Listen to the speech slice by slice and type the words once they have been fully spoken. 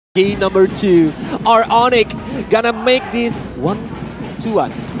Game number 2. Are ONIC gonna make this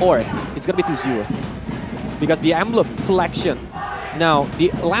 1-2-1 or it's gonna be 2-0? Because the emblem selection. Now,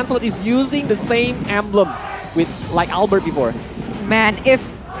 the Lancelot is using the same emblem with like Albert before. Man, if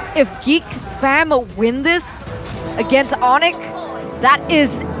GEEK fam win this against ONIC, that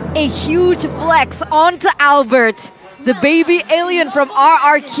is a huge flex onto Albert. The baby alien from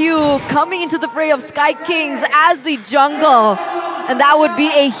RRQ coming into the fray of Sky Kings as the jungle. And that would be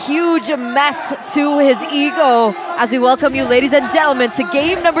a huge mess to his ego as we welcome you, ladies and gentlemen, to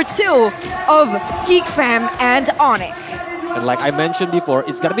game number 2 of GEEK fam and ONIC. And like I mentioned before,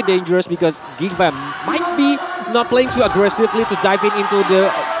 it's gonna be dangerous because GEEK fam might be not playing too aggressively to dive into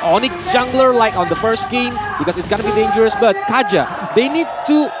the ONIC jungler like on the first game because it's gonna be dangerous. But Kaja, they need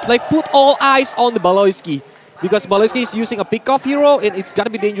to like put all eyes on the Baloyski. Because Baloyski is using a pick-off hero, and it's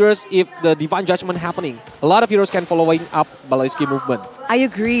gonna be dangerous if the Divine Judgment happening. A lot of heroes can following up Baloyski movement. I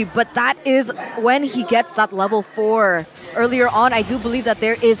agree, but that is when he gets that level 4. Earlier on, I do believe that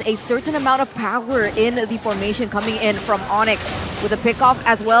there is a certain amount of power in the formation coming in from ONIC with a pick-off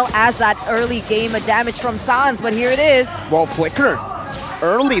as well as that early game damage from Sans, but here it is. Well, Flicker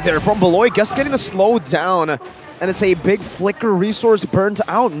early there from Baloy, just getting the slow down, and it's a big Flicker resource burnt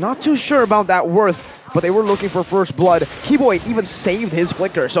out. Not too sure about that worth. But they were looking for first blood. Keyboy even saved his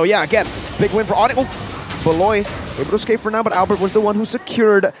Flicker. So yeah, again, big win for ONIC. Oh, Baloy able to escape for now, but Albert was the one who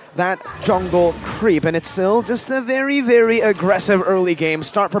secured that jungle creep. And it's still just a very, very aggressive early game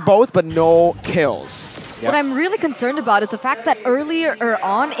start for both, but no kills. Yep. What I'm really concerned about is the fact that earlier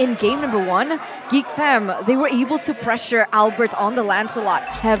on in game number 1, GEEK fam, they were able to pressure Albert on the Lancelot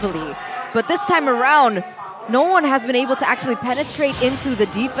heavily. But this time around, no one has been able to actually penetrate into the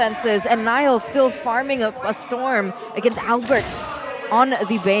defenses, and Niall's still farming a storm against Albert on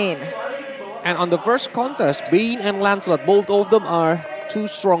the Bane. And on the first contest, Bane and Lancelot, both of them are 2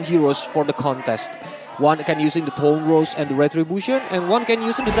 strong heroes for the contest. One can using the Tone Rose and the Retribution, and one can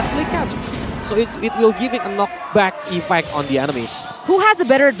using the Deathly Catch. So it will give it a knockback effect on the enemies. Who has a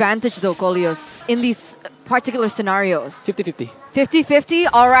better advantage though, Kolios, in these particular scenarios? 50-50. 50-50?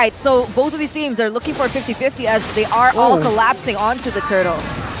 Alright, so both of these teams are looking for 50-50 as they are all collapsing onto the turtle.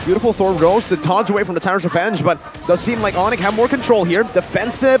 Beautiful Thorn Rose to dodge away from the Tyrant's Revenge, but does seem like ONIC have more control here.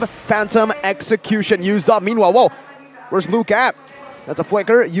 Defensive Phantom Execution used up. Meanwhile, whoa, where's Luke at? That's a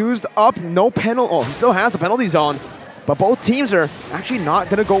Flicker used up, no penalty. Oh, he still has the penalty zone. But both teams are actually not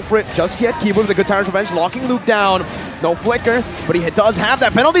going to go for it just yet. Keyboard with a good Tyrant's Revenge, locking Luke down. No Flicker, but he does have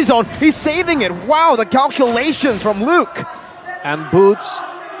that penalty zone. He's saving it. Wow, the calculations from Luke. And Boots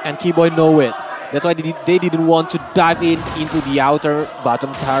and Keyboy know it. That's why they didn't want to dive into the outer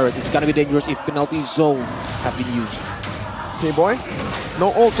bottom turret. It's gonna be dangerous if penalty zone have been used. Keyboy,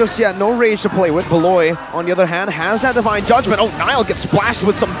 no ult just yet, no rage to play with. Baloy, on the other hand, has that Divine Judgment. Oh, Niall gets splashed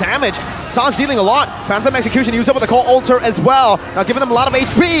with some damage. Sans dealing a lot. Phantom Execution used up with the Call Altar as well. Now giving them a lot of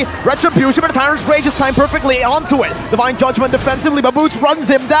HP. Retribution, but the Tyrant's Rage is timed perfectly onto it. Divine Judgment defensively, but Boots runs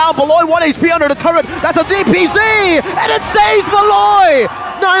him down. Baloy 1 HP under the turret. That's a DPC! And it saves Baloy!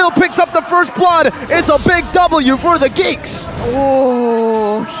 Niall picks up the first blood. It's a big W for the Geeks.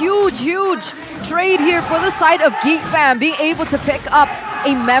 Oh, huge trade here for the side of GEEK fam, being able to pick up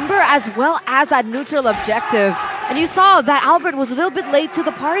a member as well as that neutral objective. And you saw that Albert was a little bit late to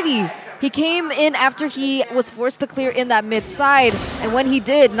the party. He came in after he was forced to clear in that mid side, and when he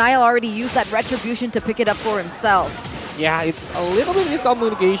did, Niall already used that Retribution to pick it up for himself. Yeah, it's a little bit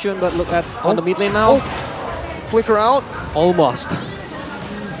miscommunication, but look at on the mid lane now. Flicker out. Almost.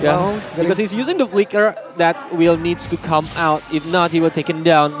 Yeah, well, because he's using the Flicker that will needs to come out. If not, he will take him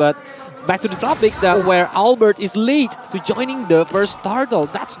down. But back to the topics that where Albert is late to joining the first turtle.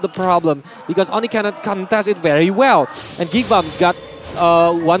 That's the problem because ONIC cannot contest it very well. And GEEK fam got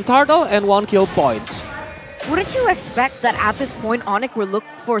 1 turtle and 1 kill points. Wouldn't you expect that at this point ONIC will look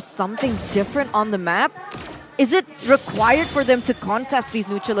for something different on the map? Is it required for them to contest these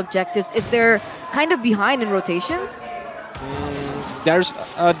neutral objectives if they're kind of behind in rotations? There's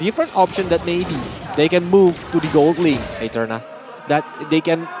a different option that maybe they can move to the gold lane, Eterna. That they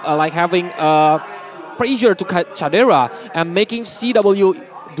can like having pressure to Chadera and making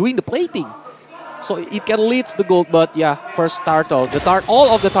CW doing the plating. So it can lead to the gold, but yeah, first turtle. All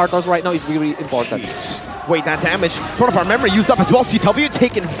of the turtles right now is really important. Jeez. Wait, that damage. Torn apart memory used up as well. CW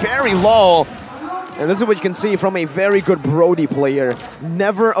taken very low. And this is what you can see from a very good Brody player.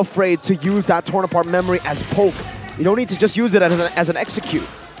 Never afraid to use that torn apart memory as poke. You don't need to just use it as an execute.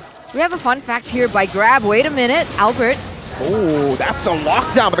 We have a fun fact here by Grab. Wait a minute, Albert. Oh, that's a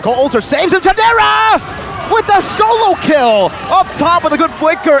lockdown, but the Call Altar saves him. Chadera with the solo kill up top with a good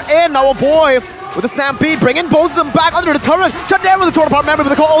Flicker in. Now, oh boy, with a stampede, bringing both of them back under the turret. Chadera with the torn apart member, but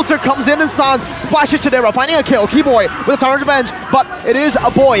the Cold Ulcer comes in and Sans splashes Chadera, finding a kill. Keyboy with a turret revenge, but it is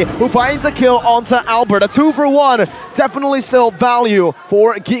a boy who finds a kill onto Albert. A 2-for-1, definitely still value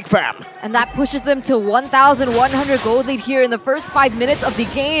for GEEK fam. And that pushes them to 1,100 gold lead here in the first 5 minutes of the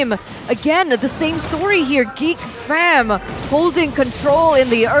game. Again, the same story here. GEEK fam holding control in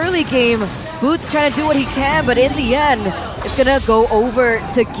the early game. Boots trying to do what he can, but in the end, it's gonna go over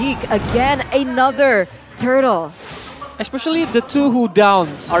to GEEK. Again, another turtle. Especially the two who down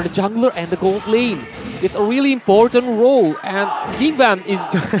are the jungler and the gold lane. It's a really important role, and GEEK fam is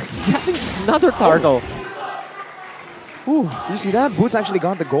getting another turtle. Ooh, you see that? Boots actually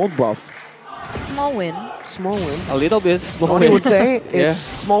got the gold buff. Small win. Small win. A little bit small. Oni would say Yeah. it's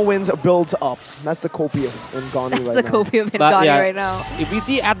small wins builds up. That's the copium in Ghani That's right the now. copium in But Ghani yeah, right now. If we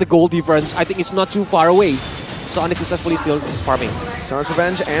see at the goal difference, I think it's not too far away. So ONIC successfully still farming. Charge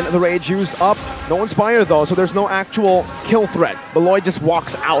Revenge and the Rage used up. No Inspire though, so there's no actual kill threat. Beloy just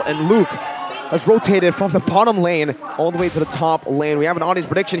walks out, and Luke has rotated from the bottom lane all the way to the top lane. We have an audience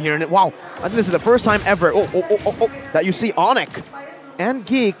prediction here, and wow, I think this is the first time ever that you see ONIC and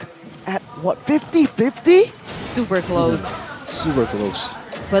GEEK at what, 50-50? Super close. Super close.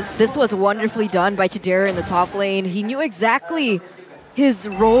 But this was wonderfully done by Chidera in the top lane. He knew exactly his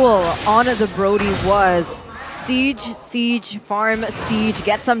role on the Brody was. Siege, siege, farm, siege,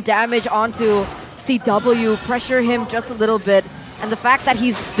 get some damage onto CW, pressure him just a little bit. And the fact that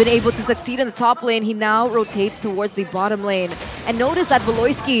he's been able to succeed in the top lane, he now rotates towards the bottom lane. And notice that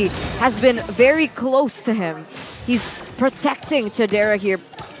Voloisky has been very close to him. He's protecting Chadera here,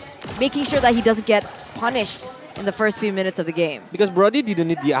 making sure that he doesn't get punished in the first few minutes of the game. Because Brody didn't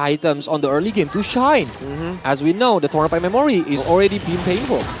need the items on the early game to shine. As we know, the Torn by Memory is already being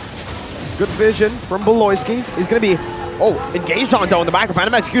painful. Good vision from Beloyski. He's going to be, engaged on though in the back. The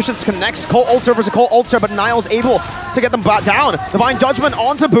Phantom Executions connects Cold Ulcer versus Cold Ulcer, but Niall's able to get them back down. Divine Judgment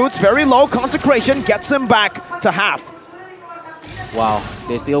onto Boots, very low. Consecration gets him back to half. Wow,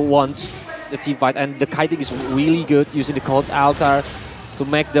 they still want the team fight, and the kiting is really good using the Cold Altar to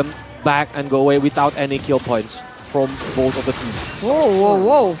make them back and go away without any kill points from both of the teams. Whoa, whoa,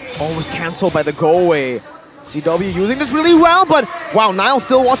 whoa. Almost cancelled by the go away. CW using this really well, but wow, Niall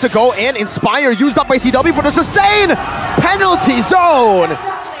still wants to go in. Inspire used up by CW for the sustain! Penalty zone!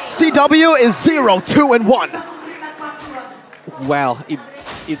 CW is 0-2-1. Well,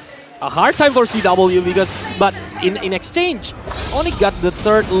 it's a hard time for CW but in exchange, ONIC got the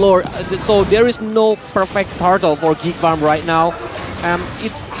third lore, so there is no perfect turtle for GEEK Farm right now.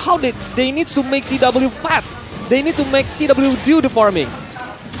 It's how they need to make CW fat. They need to make CW do the farming.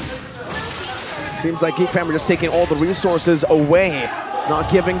 Seems like GEEK Fam are just taking all the resources away, not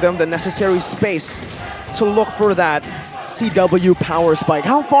giving them the necessary space to look for that CW power spike.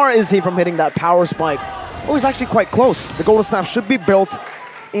 How far is he from hitting that power spike? Oh, he's actually quite close. The Golden Staff should be built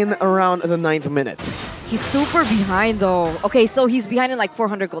in around the 9th minute. He's super behind though. Okay, so he's behind in like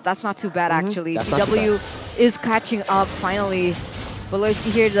 400 gold. That's not too bad actually. That's not too CW bad. is catching up finally.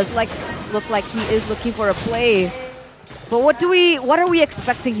 Voloisky here does look like he is looking for a play. But what are we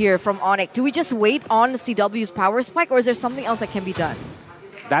expecting here from ONIC? Do we just wait on CW's power spike, or is there something else that can be done?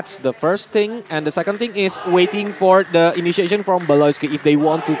 That's the first thing, and the second thing is waiting for the initiation from Beloyski if they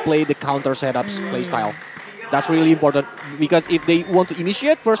want to play the counter setups playstyle. That's really important, because if they want to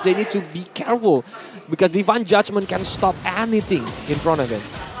initiate first, they need to be careful, because Divine Judgment can stop anything in front of him.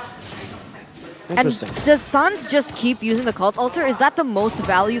 Interesting. And does Sans just keep using the Cult Altar? Is that the most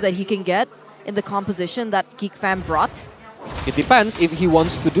value that he can get in the composition that GEEK Fam brought? It depends. If he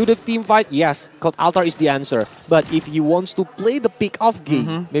wants to do the team fight, yes, Cult Altar is the answer. But if he wants to play the pick-off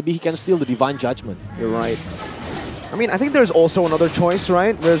game, maybe he can steal the Divine Judgment. You're right. I mean, I think there's also another choice,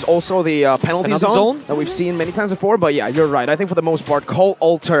 right? There's also the penalty zone that we've seen many times before. But yeah, you're right. I think for the most part, Cult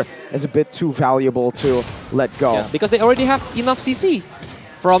Altar is a bit too valuable to let go. Yeah, because they already have enough CC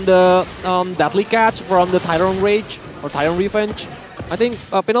from the Deadly Catch, from the Tyrant Rage or Tyrant Revenge. I think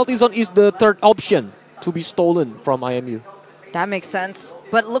penalty zone is the third option to be stolen from IMU. That makes sense.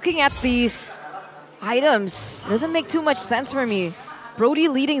 But looking at these items, it doesn't make too much sense for me. Brody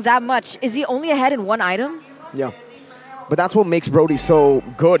leading that much. Is he only ahead in one item? Yeah. But that's what makes Brody so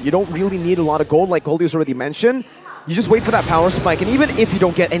good. You don't really need a lot of gold, like Goldie's already mentioned. You just wait for that power spike, and even if you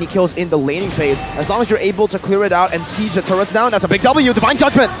don't get any kills in the laning phase, as long as you're able to clear it out and siege the turrets down, that's a big W. Divine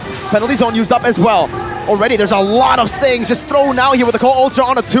Judgment. Penalty zone used up as well. already. There's a lot of things just thrown out here with the Cold Ultra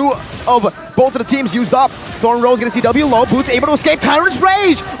on a 2 of both of the teams used up. Thorn Rose gonna CW low, Boots able to escape Tyrant's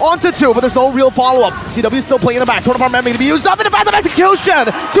Rage onto 2, but there's no real follow-up. CW still playing in the back. Torn apart memory to be used up in the Phantom Execution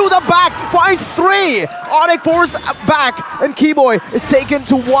to the back, finds 3. ONIC forced back, and Keyboy is taken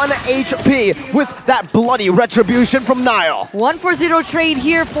to 1 HP with that bloody retribution from Niall. 1-for-0 trade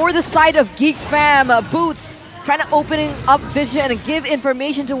here for the side of Geek Fam. Boots trying to opening up vision and give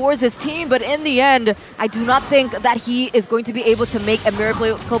information towards his team, but in the end, I do not think that he is going to be able to make a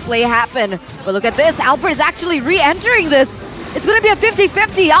miracle play happen. But look at this, Albert is actually re-entering this. It's going to be a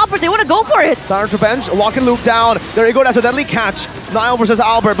 50-50. Albert, they want to go for it. Tyrant's Revenge, lock and loop down. There you go, that's a deadly catch. Niall versus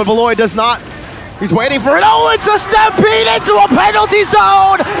Albert, but Beloy does not. He's waiting for it. Oh, it's a stampede into a penalty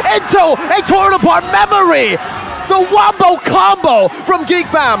zone, into a torn apart memory. The Wombo combo from Geek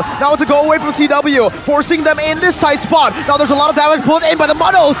Fam. Now it's a go away from CW, forcing them in this tight spot. Now there's a lot of damage pulled in by the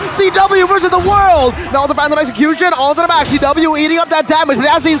Muddles. CW versus the world. Now it's a Phantom Execution, onto the back. CW eating up that damage, but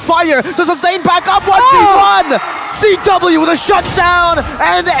it has the Inspire to sustain back up 1v1. CW with a shutdown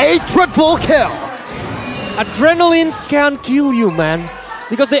and a triple kill. Adrenaline can kill you, man.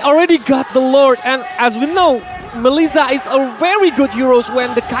 Because they already got the Lord, and as we know, Melissa is a very good hero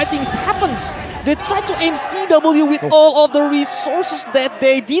when the kiting happens. They try to aim CW with all of the resources that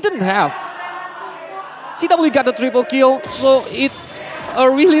they didn't have. CW got the triple kill, so it's a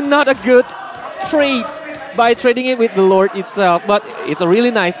really not a good trade by trading it with the Lord itself, but it's a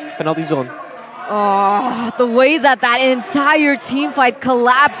really nice penalty zone. Oh, the way that entire team fight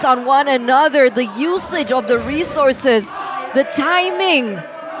collapsed on one another, the usage of the resources, the timing,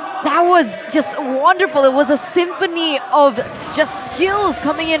 that was just wonderful. It was a symphony of just skills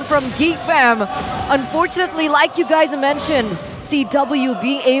coming in from Geek Fam. Unfortunately, like you guys mentioned, CW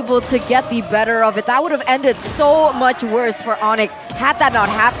being able to get the better of it, that would have ended so much worse for ONIC had that not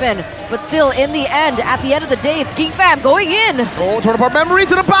happened. But still, in the end, at the end of the day, it's Geek Fam going in. Oh, torn apart memory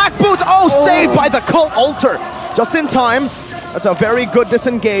to the back, Boots. Oh, saved by the Cult Altar. Just in time. That's a very good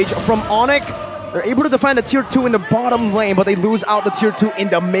disengage from ONIC. They're able to defend the tier 2 in the bottom lane, but they lose out the tier 2 in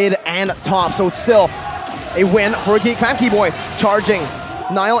the mid and top. So it's still a win for Geek Fam. Keyboy charging.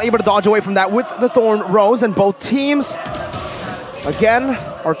 Niall able to dodge away from that with the Thorn Rose, and both teams, again,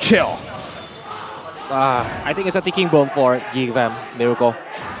 are chill. I think it's a ticking bomb for Geek Fam, Miracle.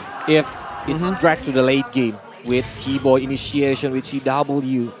 If it's dragged to the late game with Keyboy initiation, with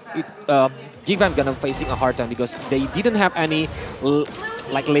CW, Geek Fam gonna facing a hard time because they didn't have any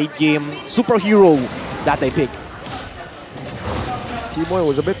like late game superhero that they pick. Keyboy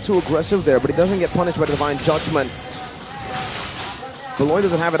was a bit too aggressive there, but he doesn't get punished by the Divine Judgment. Beloy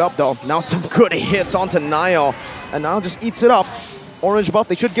doesn't have it up though. Now some good hits onto Niall, and Niall just eats it up. Orange buff,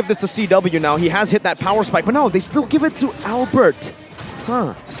 they should give this to CW now. He has hit that power spike, but no, they still give it to Albert.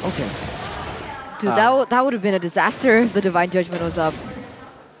 Huh, okay. Dude, that would have been a disaster if the Divine Judgment was up.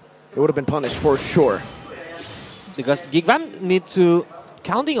 It would have been punished for sure. Because Geek Fam need to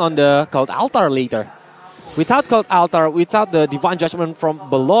counting on the Cult Altar later. Without Cult Altar, without the Divine Judgment from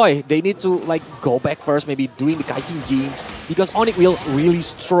Beloy, they need to like go back first, maybe doing the kiting game, because ONIC will really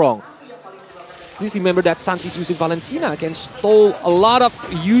strong. Please remember that Sans is using Valentina, can stole a lot of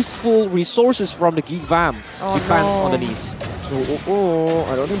useful resources from the Geek Fam. Depends on the needs. So,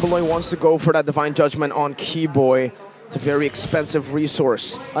 I don't think Beloy wants to go for that Divine Judgment on Keyboy. It's a very expensive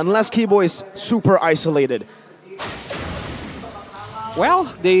resource, unless Keyboy is super isolated. Well,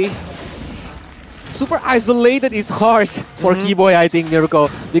 super isolated is hard for Keyboy, I think, Miracle,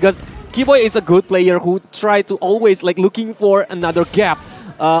 because Keyboy is a good player who try to always like looking for another gap.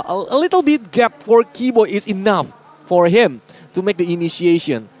 A little bit gap for Keyboy is enough for him to make the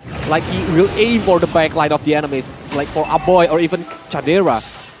initiation. Like he will aim for the backline of the enemies, like for Aboy or even Chadera.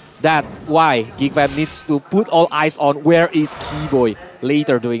 That's why Geek Fam needs to put all eyes on where is Keyboy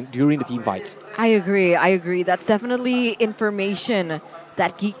later during the team fights. I agree. That's definitely information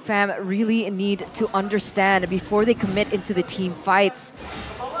that Geek Fam really need to understand before they commit into the team fights.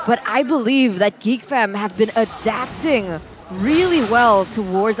 But I believe that Geek Fam have been adapting really well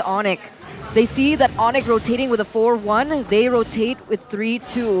towards ONIC. They see that ONIC rotating with a 4-1, they rotate with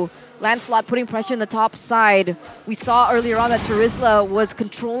 3-2. Lancelot putting pressure in the top side. We saw earlier on that Terizla was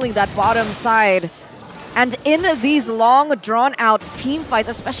controlling that bottom side. And in these long, drawn-out team fights,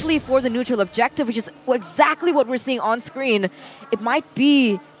 especially for the neutral objective, which is exactly what we're seeing on screen, it might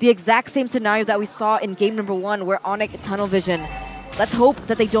be the exact same scenario that we saw in game number 1, where ONIC tunnel vision. Let's hope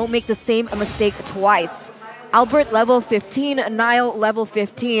that they don't make the same mistake twice. Albert level 15, Niall level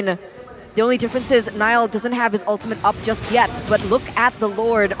 15. The only difference is Niall doesn't have his ultimate up just yet, but look at the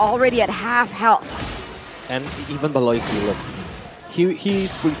Lord already at half health. And even Beloy is healer.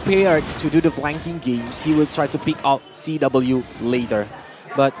 he's prepared to do the flanking games. He will try to pick out CW later.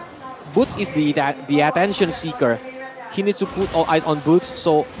 But Boots is the attention seeker. He needs to put all eyes on Boots,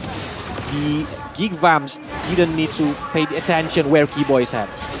 so the Geek Vams didn't need to pay the attention where Keyboy is at.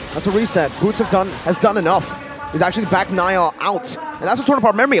 That's a reset. Boots has done enough. He's actually backed Niall out. And that's a torn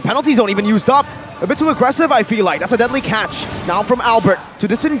apart memory. Penalties don't even used up. A bit too aggressive, I feel like. That's a deadly catch. Now from Albert to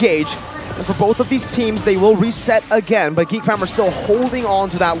disengage. And for both of these teams, they will reset again. But Geek Fam are still holding on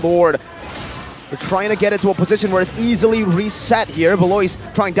to that Lord. They're trying to get it to a position where it's easily reset here. Beloy's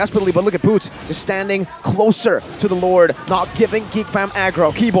trying desperately, but look at Boots just standing closer to the Lord, not giving Geek Fam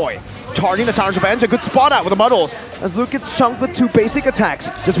aggro. Keyboy charging the Tower's Revenge. A good spot out with the Muddles as Luke gets chunked with 2 basic attacks.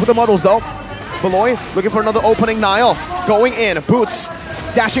 Just with the Muddles though. Beloy looking for another opening. Niall going in. Boots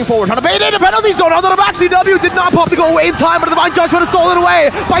dashing forward, trying to bait in the penalty zone. Onto the back. CW did not pop the goal away in time, but the Divine Judgment is stolen away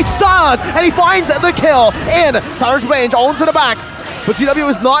by Sans, and he finds the kill in Tower's range, onto the back. But CW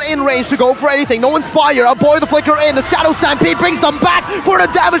is not in range to go for anything. No Inspire, avoid the flicker in. The Shadow Stampede brings them back for the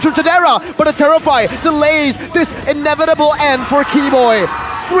damage from Chadera. But a Terrify delays this inevitable end for Keyboy.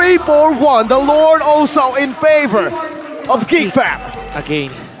 3-4-1. The Lord also in favor of Geek Fam.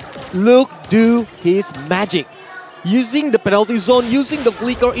 Again, Luke do his magic. Using the penalty zone, using the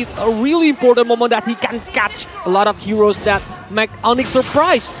flicker is a really important moment that he can catch a lot of heroes that make ONIC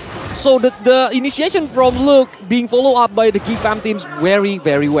surprised. So the initiation from Luke being followed up by the Geek Fam teams very,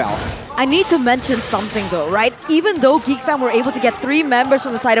 very well. I need to mention something though, right? Even though Geek Fam were able to get 3 members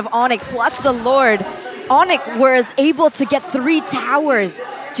from the side of ONIC plus the Lord, ONIC was able to get 3 towers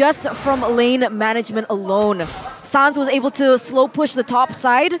just from lane management alone. Sans was able to slow push the top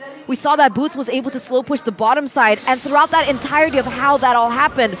side. We saw that Boots was able to slow push the bottom side. And throughout that entirety of how that all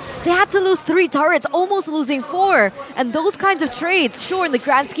happened, they had to lose 3 turrets, almost losing 4. And those kinds of trades, sure, in the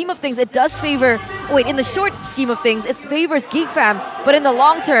grand scheme of things, it does favor... Wait, in the short scheme of things, it favors Geek Fam. But in the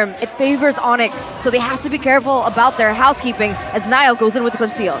long term, it favors ONIC. So they have to be careful about their housekeeping as Niall goes in with the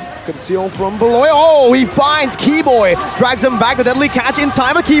Conceal. Conceal from Beloy. Oh, he finds Keyboy. Drags him back. The deadly catch in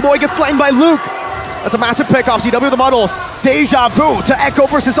time. But Keyboy gets slain by Luke. That's a massive pickoff. CW the Muddles. Deja Vu to Echo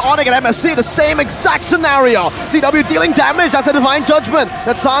versus ONIC and MSC. The same exact scenario. CW dealing damage. That's a Divine Judgment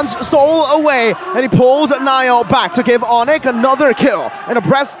that Sans stole away. And he pulls Niall back to give ONIC another kill and a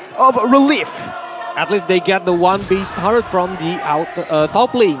breath of relief. At least they get the 1 base turret from the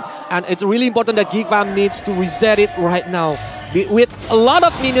top lane. And it's really important that Geek Fam needs to reset it right now. With a lot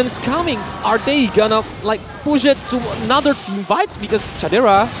of minions coming, are they gonna like push it to another team fights? Because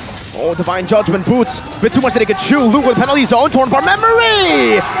Chadera... Oh, Divine Judgment, Boots. Bit too much that he could chew. Luke with penalty zone, torn apart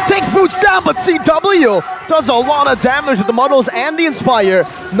memory! Takes Boots down, but CW does a lot of damage with the Muddles and the Inspire.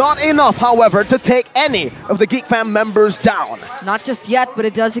 Not enough, however, to take any of the Geek Fam members down. Not just yet, but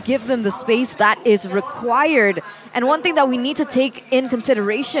it does give them the space that is required. And one thing that we need to take in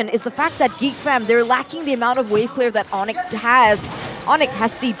consideration is the fact that Geek Fam, they're lacking the amount of wave clear that ONIC has. ONIC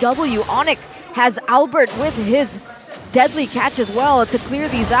has CW, ONIC has Albert with his deadly catch as well to clear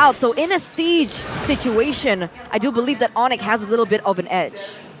these out. So in a siege situation, I do believe that ONIC has a little bit of an edge.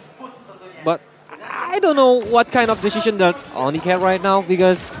 But I don't know what kind of decision that ONIC have right now,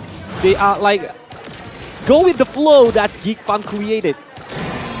 because they are like, go with the flow that Geek Fam created.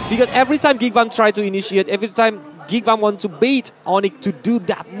 Because every time Geek Fam try to initiate, every time Geek Fam want to bait ONIC to do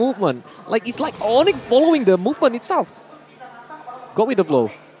that movement, like it's like ONIC following the movement itself. Go with the flow.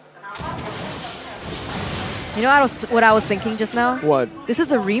 You know what I was thinking just now? What? This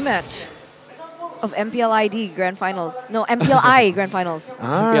is a rematch of MPLID Grand Finals. No, MPLI Grand Finals.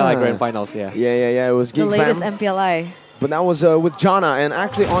 MPLI Grand Finals, yeah. Yeah. It was Geek The latest Fam. MPLI. But that was with Jana, and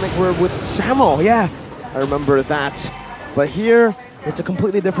actually ONIC were with Samo. Yeah, I remember that. But here, it's a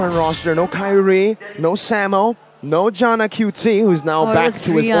completely different roster. No Kyrie, no Samo, no Jana QT, who's now back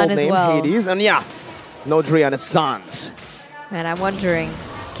to his old name, Hades. And yeah, no Drian, it's Sans. Man, I'm wondering,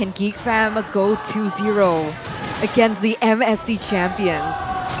 can Geek Fam go 2-0 against the MSC champions?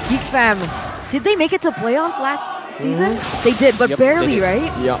 Geek Fam, did they make it to playoffs last season? They did, but barely,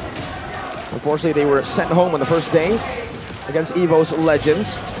 right? Yeah. Unfortunately, they were sent home on the first day against EVO's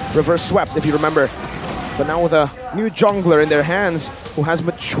Legends. Reverse swept, if you remember. But now with a new jungler in their hands who has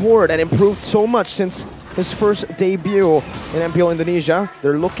matured and improved so much since his first debut in MPL Indonesia,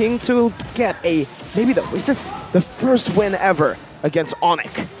 they're looking to get a, is this the first win ever against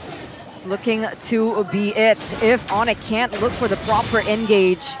ONIC? It's looking to be it. If ONIC can't look for the proper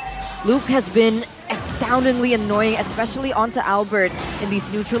engage, Luke has been astoundingly annoying, especially onto Albert in these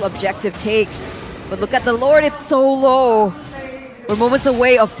neutral objective takes. But look at the Lord, it's so low. We're moments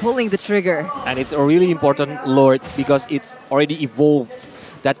away of pulling the trigger. And it's a really important Lord because it's already evolved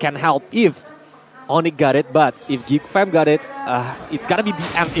that can help if ONIC got it, but if GEEK fam got it, it's gonna be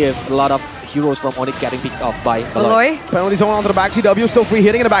the end if a lot of heroes from ONIC getting picked off by Baloy. Penalty zone onto the back. CW still free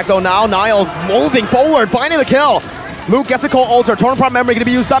hitting in the back though now. Niall moving forward, finding the kill. Luke gets a call alter. Torn apart memory going to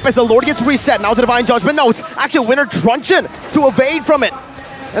be used up as the Lord gets reset. Now to Divine Judgment. No, it's actually Winner Truncheon to evade from it.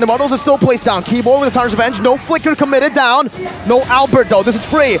 And the models are still placed down. Keyboard with the Tarnished Revenge. No Flicker committed down. No Albert though. This is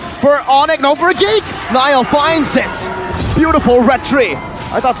free for ONIC. No for a GEEK. Niall finds it. Beautiful retry.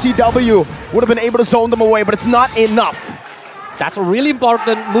 I thought CW would have been able to zone them away, but it's not enough. That's a really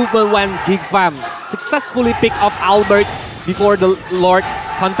important movement when GEEK fam successfully pick off Albert before the Lord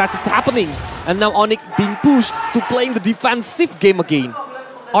contest is happening. And now ONIC being pushed to playing the defensive game again.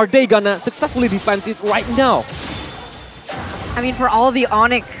 Are they gonna successfully defend it right now? I mean, for all the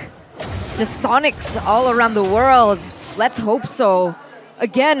ONIC, just Sonics all around the world, let's hope so.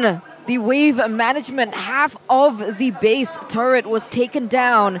 Again, the wave management, half of the base turret was taken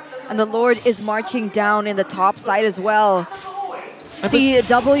down, and the Lord is marching down in the top side as well.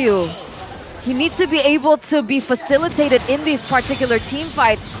 CW, he needs to be able to be facilitated in these particular team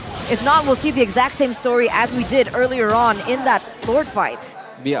fights. If not, we'll see the exact same story as we did earlier on in that Lord fight.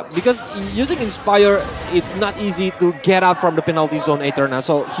 Yeah, because using Inspire, it's not easy to get out from the penalty zone, Eterna,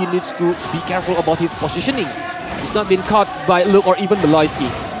 so he needs to be careful about his positioning. He's not been caught by Luke or even Beloyski.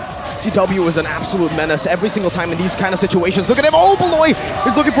 CW is an absolute menace every single time in these kind of situations. Look at him. Oh, Beloy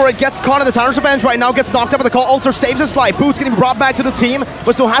is looking for it. Gets caught in the Tarnished Revenge right now. Gets knocked up with the call. Alter saves his life. Boots getting brought back to the team,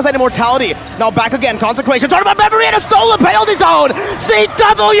 but still has that immortality. Now back again. Consecration. Tournament memory in a stolen penalty zone.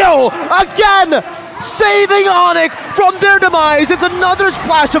 CW again saving ONIC from their demise. It's another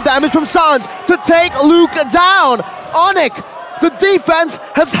splash of damage from Sans to take Luke down. ONIC, the defense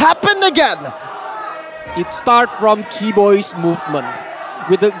has happened again. It starts from Keyboy's movement.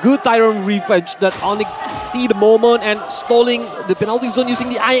 With the good Tyrant Revenge that ONIC see the moment and stalling the penalty zone using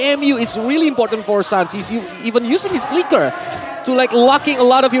the IMU is really important for Sans. He's even using his flicker to like locking a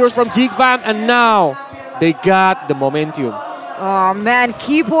lot of heroes from GEEK fam, and now they got the momentum. Oh man,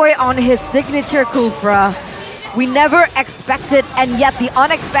 Keyboy on his signature Kufra. We never expected, and yet the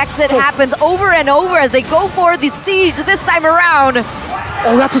unexpected happens over and over as they go for the siege this time around.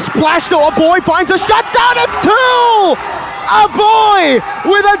 Oh, that's a splash though. A boy finds a shutdown. It's two! A boy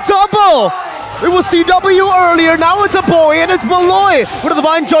with a double! It was CW earlier, now it's a boy, and it's Beloy with a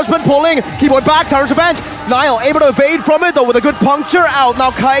Divine Judgment pulling. Keyboy back, Tarnished Revenge. Niall able to evade from it though with a good puncture out.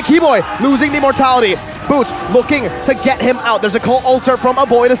 Now Keyboy losing the immortality. Boots looking to get him out. There's a call alter from a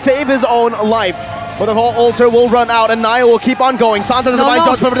boy to save his own life. But the call alter will run out and Niall will keep on going. Sans has a Divine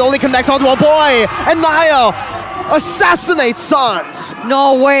Judgment, but it only connects onto a boy. And Niall assassinates Sans.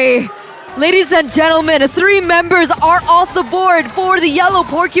 No way. Ladies and gentlemen, 3 members are off the board for the Yellow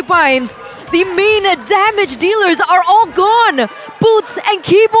Porcupines. The main damage dealers are all gone. Boots and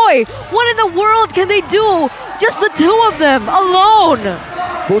Keyboy, what in the world can they do? Just the 2 of them alone.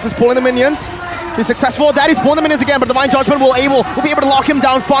 Boots is pulling the minions. He's successful at that. He's pulling the minions again, but Divine Judgment will be able to lock him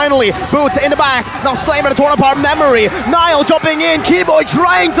down finally. Boots in the back. Now Slam at a torn apart memory. Niall jumping in. Keyboy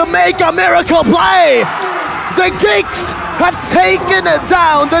trying to make a miracle play. The GEEKs have taken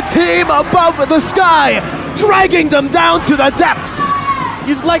down the team above the sky, dragging them down to the depths.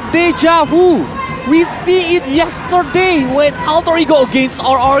 It's like deja vu. We see it yesterday when Alter Ego against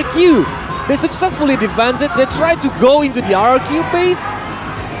RRQ. They successfully defended it. They tried to go into the RRQ base,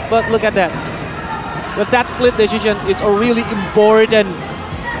 but look at that. But that split decision, it's a really important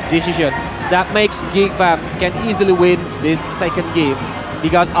decision that makes GEEK fam can easily win this second game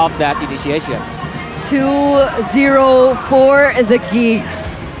because of that initiation. 2-0 for the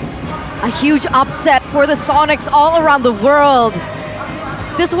GEEKs. A huge upset for the Sonics all around the world.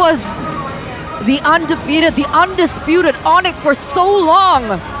 This was the undefeated, the undisputed ONIC for so long,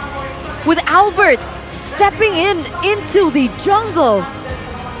 with Albert stepping into the jungle.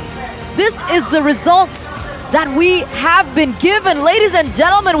 This is the results that we have been given, ladies and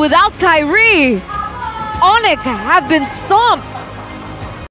gentlemen. Without Kyrie, ONIC have been stomped.